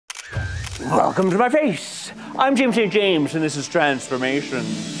Welcome to my face. I'm James St. James, and this is Transformation.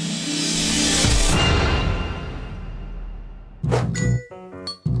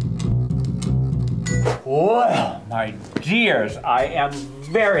 Well, my dears, I am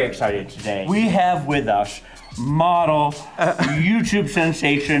very excited today. We have with us model, YouTube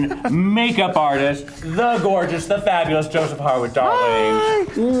sensation, makeup artist, the gorgeous, the fabulous Joseph Harwood, darling.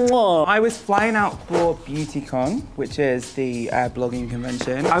 Hi. I was flying out for BeautyCon, which is the blogging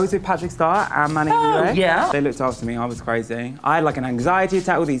convention. I was with Patrick Starr and Manny Ray. Yeah. They looked after me. I was crazy. I had like an anxiety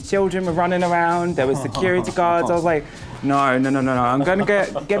attack. All these children were running around. There was security guards. I was like, no. I'm gonna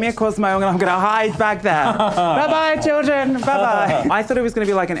get me a Cosmo and I'm gonna hide back there. Bye-bye, children. Bye-bye. I thought it was gonna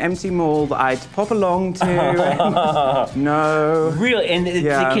be like an empty mall that I'd pop along to. No. Really? And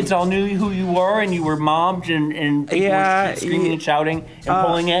the kids all knew who you were and you were mobbed and people were screaming and shouting and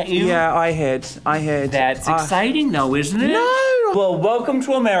pulling at you? Yeah, I hid. That's exciting though, isn't it? No! Well, welcome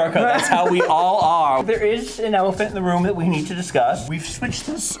to America. That's how we all are. There is an elephant in the room that we need to discuss. We've switched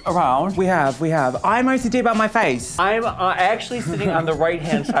this around. We have. I'm OCD about my face. I'm actually sitting on the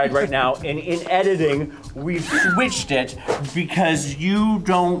right-hand side right now, and in editing, we've switched it because you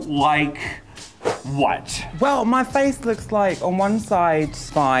don't like what? Well, my face looks like on one side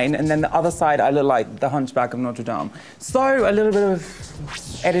fine, and then the other side I look like the Hunchback of Notre Dame. So a little bit of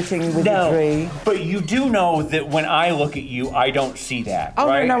editing wizardry. No, but you do know that when I look at you, I don't see that, oh,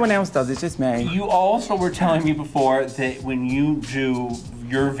 right? No one else does, it's just me. You also were telling me before that when you do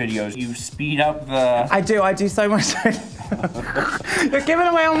your videos, you speed up the... I do so much. You're giving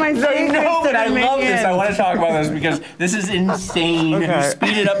away all my secrets. No, but I love this. I want to talk about this because this is insane. Okay. You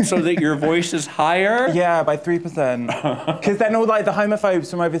speed it up so that your voice is higher? Yeah, by 3%. Because then all like the homophobes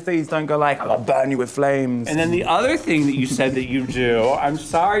from overseas don't go like, I'll burn you with flames. And then the other thing that you said that you do, I'm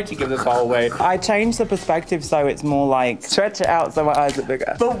sorry to give this all away. I changed the perspective so it's more like, stretch it out so my eyes are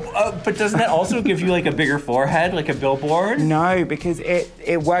bigger. But doesn't that also give you like a bigger forehead, like a billboard? No, because it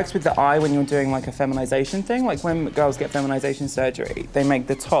works with the eye when you're doing like a feminization thing. Like when girls get feminization surgery, they make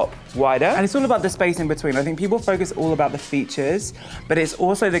the top wider. And it's all about the space in between. I think people focus all about the features, but it's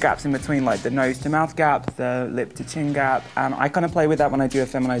also the gaps in between, like the nose to mouth gap, the lip to chin gap. And I kind of play with that when I do a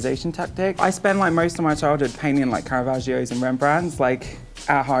feminization tactic. I spend like most of my childhood painting like Caravaggios and Rembrandts, like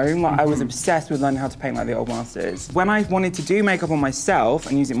at home. Like I was obsessed with learning how to paint like the old masters. When I wanted to do makeup on myself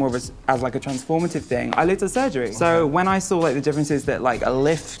and use it more as like a transformative thing, I looked at surgery. So when I saw like the differences that like a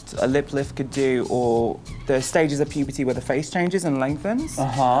lip lift could do, or the stages of puberty where the face changes and lengthens,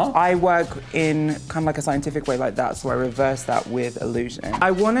 I work in kind of like a scientific way like that, so I reverse that with illusion.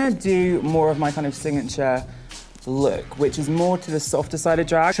 I want to do more of my kind of signature look, which is more to the softer side of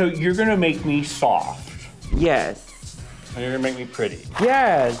drag. So you're gonna make me soft? Yes. And you're gonna make me pretty?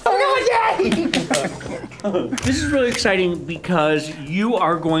 Yes. Oh my God, yay! This is really exciting because you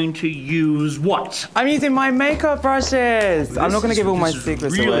are going to use what? I'm using my makeup brushes. I'm not gonna give all my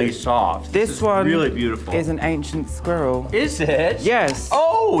secrets away. Really soft. This one really beautiful. Is an ancient squirrel. Is it? Yes.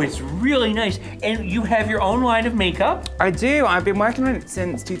 Oh, it's really nice. And you have your own line of makeup? I do. I've been working on it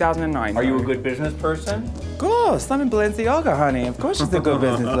since 2009. Are you a good business person? Of course. I'm in Balenciaga, honey. Of course she's a good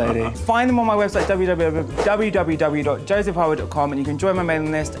business lady. Find them on my website, www.josephharwood.com, and you can join my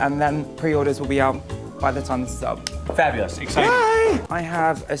mailing list, and then pre-orders will be out by the time this is up. Fabulous, exciting. Yay! I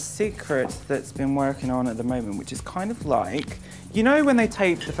have a secret that's been working on at the moment, which is kind of like, you know when they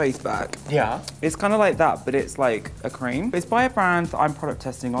tape the face back? Yeah. It's kind of like that, but it's like a cream. It's by a brand that I'm product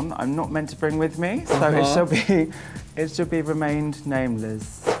testing on that I'm not meant to bring with me, so it shall be remained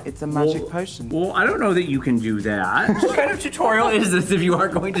nameless. It's a magic potion. Well, I don't know that you can do that. What kind of tutorial is this if you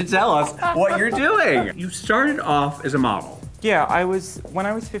aren't going to tell us what you're doing? You started off as a model. Yeah, when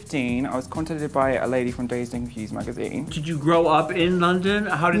I was 15, I was contacted by a lady from Dazed and Confused magazine. Did you grow up in London?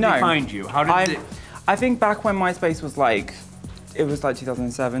 How did they find you? I think back when MySpace was like, it was like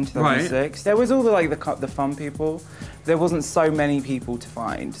 2007, 2006. Right. There was all the fun people. There wasn't so many people to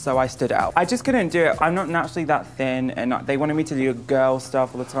find, so I stood out. I just couldn't do it. I'm not naturally that thin, and they wanted me to do girl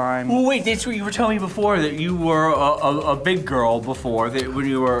stuff all the time. Well, wait, that's what you were telling me before, that you were a big girl before, that when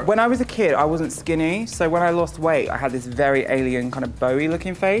you were... When I was a kid, I wasn't skinny, so when I lost weight, I had this very alien kind of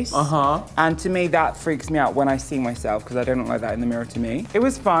Bowie-looking face. And to me, that freaks me out when I see myself, because I don't look like that in the mirror to me. It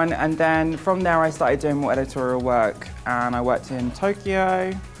was fun, and then from there, I started doing more editorial work, and I worked in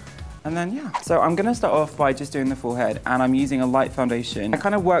Tokyo. And then, yeah. So I'm gonna start off by just doing the full head, and I'm using a light foundation. I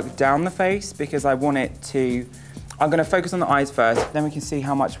kind of work down the face because I want it to I'm gonna focus on the eyes first, then we can see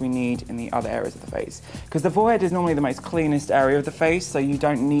how much we need in the other areas of the face. Because the forehead is normally the most cleanest area of the face, so you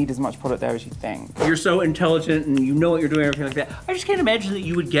don't need as much product there as you think. You're so intelligent and you know what you're doing, everything like that. I just can't imagine that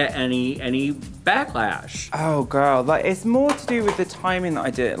you would get any backlash. Oh girl, like it's more to do with the timing that I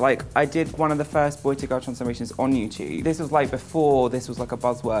did it. Like I did one of the first boy to girl transformations on YouTube. This was like before this was like a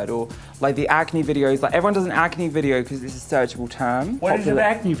buzzword, or like the acne videos. Like everyone does an acne video because it's a searchable term. What is an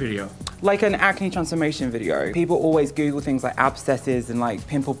acne video? Like an acne transformation video. People always Google things like abscesses and like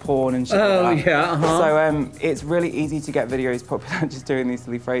pimple porn and shit like that. Yeah, So it's really easy to get videos popular just doing these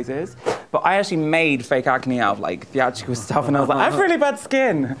silly phrases. But I actually made fake acne out of like theatrical stuff, and I was like, I have really bad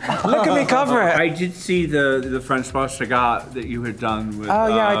skin. Look at me cover it. I did see the French Sagat that you had done with. Oh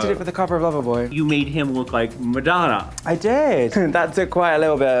yeah, I did it for the cover of Loverboy. You made him look like Madonna. I did. That took quite a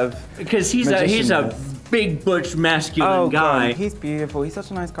little bit of. Because he's a big butch masculine guy. God, he's beautiful. He's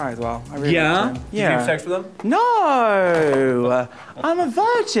such a nice guy as well. I really yeah? like him. Did you have sex with him? No, I'm a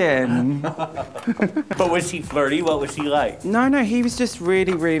virgin. But was he flirty? What was he like? No, he was just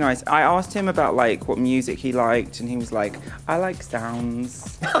really, really nice. I asked him about like what music he liked, and he was like, I like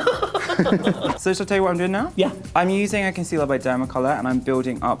sounds. So shall I tell you what I'm doing now? Yeah. I'm using a concealer by Dermacolor, and I'm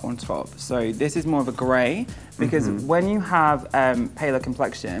building up on top. So this is more of a grey, because when you have paler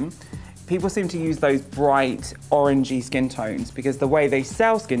complexion, people seem to use those bright orangey skin tones because the way they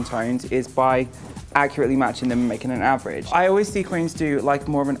sell skin tones is by accurately matching them and making an average. I always see queens do like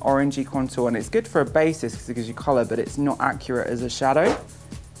more of an orangey contour, and it's good for a basis because it gives you color, but it's not accurate as a shadow.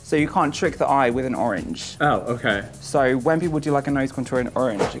 So you can't trick the eye with an orange. Oh, okay. So when people do like a nose contour in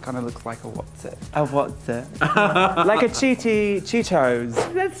orange, it kind of looks like a what's it? A what's it? Like a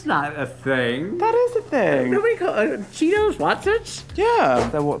Cheetos. That's not a thing. That is a thing. Nobody calls Cheetos what's it? Yeah.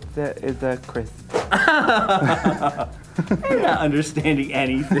 The what's it is a crisp. I'm not understanding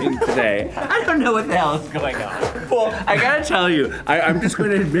anything today. I don't know what the hell is going on. Well, I gotta tell you, I'm just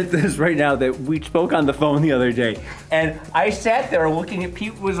gonna admit this right now that we spoke on the phone the other day, and I sat there looking at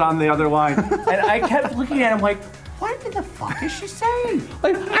Pete was on the other line, and I kept looking at him like, what in the fuck is she saying?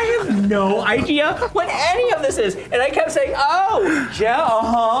 Like, I have no idea what any of this is. And I kept saying, oh,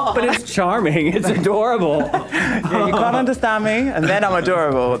 yeah, But it's charming, it's adorable. Yeah, you can't understand me, and then I'm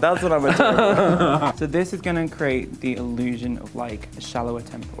adorable. That's what I'm adorable. So this is gonna create the illusion of like a shallower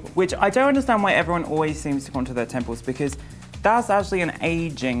temple, which I don't understand why everyone always seems to contour their temples, because that's actually an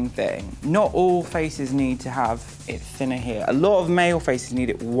aging thing. Not all faces need to have it thinner here. A lot of male faces need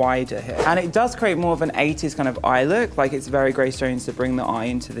it wider here. And it does create more of an 80s kind of eye look, like it's very Grey Stones to bring the eye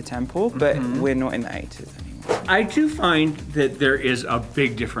into the temple, but we're not in the 80s anymore. I do find that there is a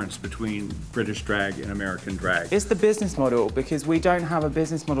big difference between British drag and American drag. It's the business model, because we don't have a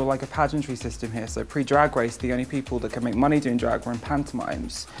business model like a pageantry system here. So pre-Drag Race, the only people that can make money doing drag were in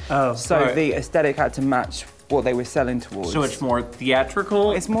pantomimes. Oh, so right. the aesthetic had to match what they were selling towards. So it's more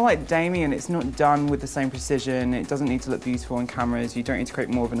theatrical? It's more like Damien. It's not done with the same precision. It doesn't need to look beautiful on cameras. You don't need to create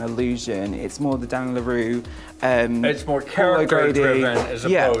more of an illusion. It's more the Dan LaRue. It's more character driven as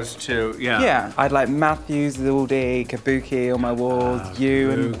opposed to, Yeah, I'd like Matthews, Zaldi, Kabuki on my walls,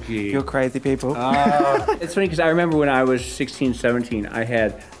 you and your crazy people. It's funny because I remember when I was 16, 17, I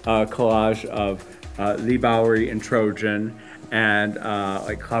had a collage of Lee Bowery and Trojan, and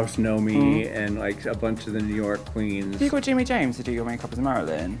like Klaus Nomi and like a bunch of the New York queens. You got Jimmy James to do your makeup as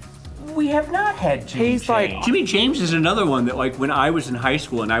Marilyn? We have not had Jimmy James. Jimmy James is another one that like when I was in high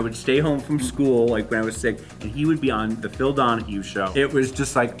school and I would stay home from school like when I was sick and he would be on the Phil Donahue show. It was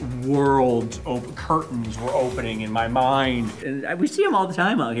just like curtains were opening in my mind. And we see him all the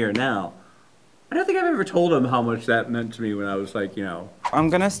time out here now. I don't think I've ever told him how much that meant to me when I was like, you know. I'm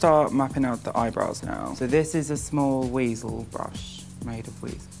gonna start mapping out the eyebrows now. So this is a small weasel brush made of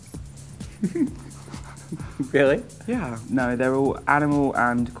weasels. Really? Yeah. No, they're all animal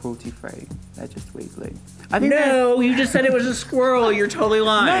and cruelty free. They're just weaselly. I think no, you just said it was a squirrel. You're totally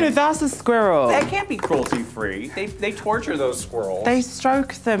lying. No, that's a squirrel. That can't be cruelty free. They torture those squirrels. They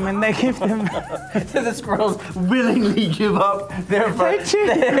stroke them and they give them. The squirrels willingly give up their fur.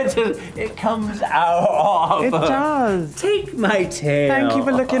 It comes out off. It does. Take my tail. Thank you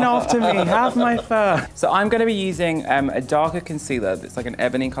for looking after me. Have my fur. So I'm going to be using a darker concealer that's like an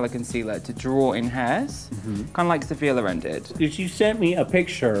ebony color concealer to draw in hairs, kind of like Sophia Loren did. You sent me a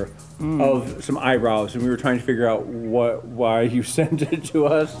picture of some eyebrows, and we were trying to figure out why you sent it to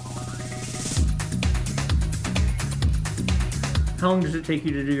us. How long does it take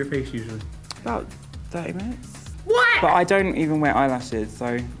you to do your face usually? About 30 minutes. What? But I don't even wear eyelashes,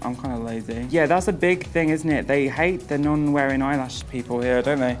 so I'm kind of lazy. Yeah, that's a big thing, isn't it? They hate the non-wearing eyelash people here,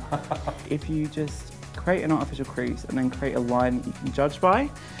 don't they? If you just create an artificial crease and then create a line that you can judge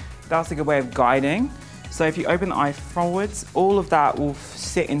by, that's a good way of guiding. So if you open the eye forwards, all of that will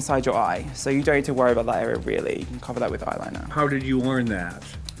sit inside your eye. So you don't need to worry about that area really. You can cover that with eyeliner. How did you learn that?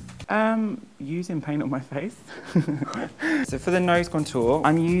 Using paint on my face. So for the nose contour,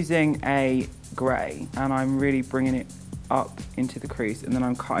 I'm using a grey and I'm really bringing it up into the crease, and then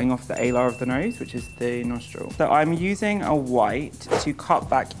I'm cutting off the alar of the nose, which is the nostril. So I'm using a white to cut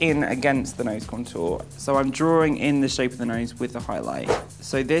back in against the nose contour. So I'm drawing in the shape of the nose with the highlight.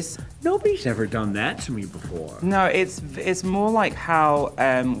 So this... Nobody's ever done that to me before. No, it's more like how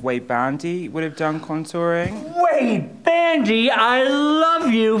Wade Bandy would have done contouring. Wade Bandy, I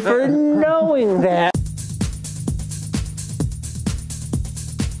love you for knowing that.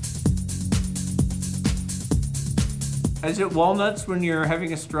 Is it walnuts when you're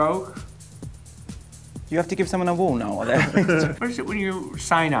having a stroke? You have to give someone a walnut, or they... What is it when you're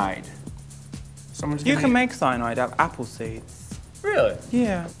cyanide? You can make cyanide out of apple seeds. Really?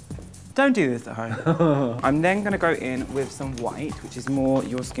 Yeah. Don't do this at home. I'm then gonna go in with some white, which is more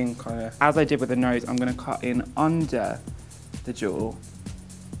your skin color. As I did with the nose, I'm gonna cut in under the jaw.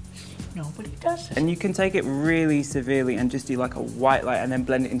 Nobody does this. And you can take it really severely and just do like a white light and then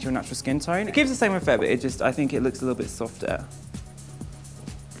blend it into your natural skin tone. It gives the same effect, but it just, I think it looks a little bit softer.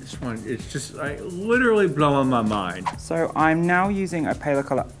 This one, it's just like literally blowing my mind. So I'm now using a paler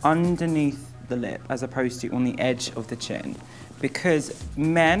color underneath the lip as opposed to on the edge of the chin, because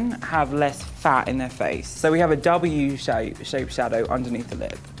men have less fat in their face. So we have a W-shaped shadow underneath the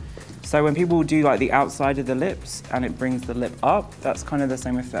lip. So when people do like the outside of the lips and it brings the lip up, that's kind of the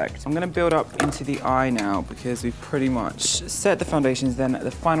same effect. I'm gonna build up into the eye now because we've pretty much set the foundations, then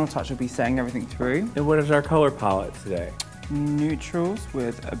the final touch will be setting everything through. And what is our color palette today? Neutrals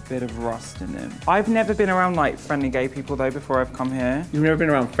with a bit of rust in them. I've never been around like friendly gay people though before I've come here. You've never been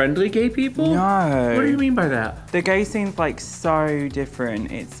around friendly gay people? No. What do you mean by that? The gay scene's like so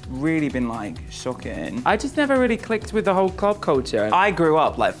different. It's really been like shocking. I just never really clicked with the whole club culture. I grew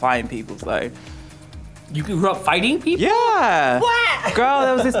up like fighting people though. You grew up fighting people? Yeah. What? Girl,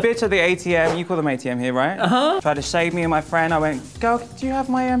 there was this bitch at the ATM. You call them ATM here, right? Uh-huh. Tried to shave me and my friend. I went, girl, do you have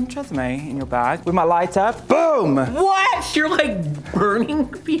my resume in your bag? With my lighter, boom! What? You're like burning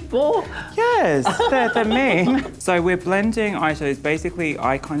people? Yes, they're mean. So we're blending eyeshadows. Basically,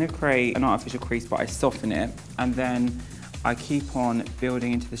 I kind of create an artificial crease, but I soften it. And then I keep on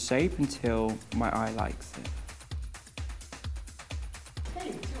building into the shape until my eye likes it.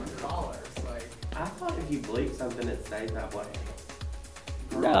 I thought if you blink something, it stays that way.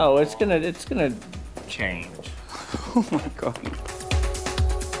 No, it's gonna change. Oh my God.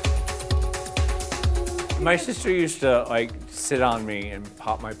 My sister used to like sit on me and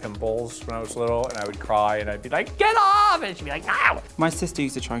pop my pimples when I was little, and I would cry and I'd be like, get off! And she'd be like, ow! My sister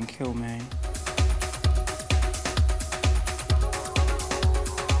used to try and kill me.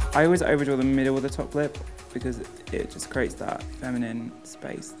 I always overdraw the middle of the top lip because it just creates that feminine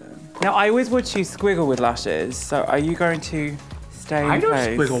space there. Now, I always would choose squiggle with lashes, so are you going to stay in I don't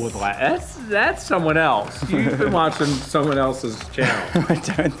place? squiggle with lashes. That's someone else. You've been watching someone else's channel. I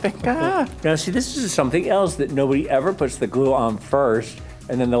don't think I have. Now, see, this is something else that nobody ever puts the glue on first,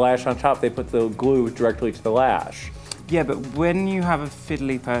 and then the lash on top, they put the glue directly to the lash. Yeah, but when you have a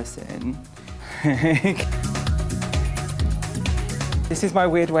fiddly person, this is my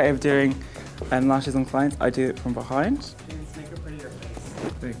weird way of doing lashes on clients. I do it from behind. Make a prettier face.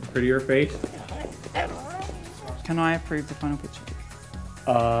 Make a prettier face? Can I approve the final picture?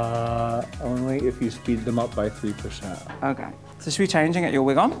 Only if you speed them up by 3%. Okay. So should we change and get your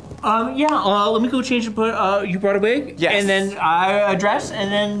wig on? Yeah, let me go change and put, you brought a wig? Yes. And then a dress,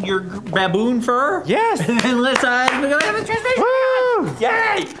 and then your baboon fur? Yes. And then let's, we go have a transformation. Woo!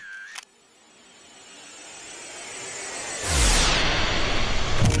 Yay!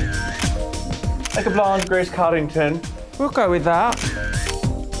 Like a blonde Grace Coddington. We'll go with that.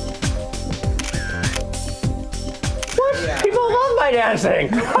 What? Yeah. People love my dancing.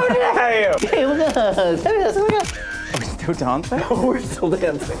 How dare you? Hey, look at us. Look at us. Look at us. Are we still dancing? Oh, we're still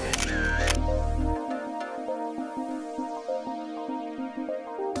dancing.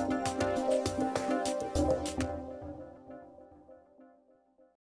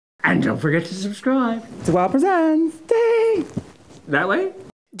 And don't forget to subscribe. To Wow Presents. Ding! That way?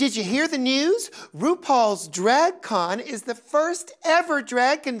 Did you hear the news? RuPaul's DragCon is the first ever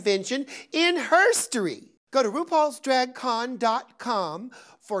drag convention in herstory. Go to RuPaulsDragCon.com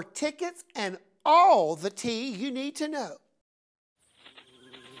for tickets and all the tea you need to know.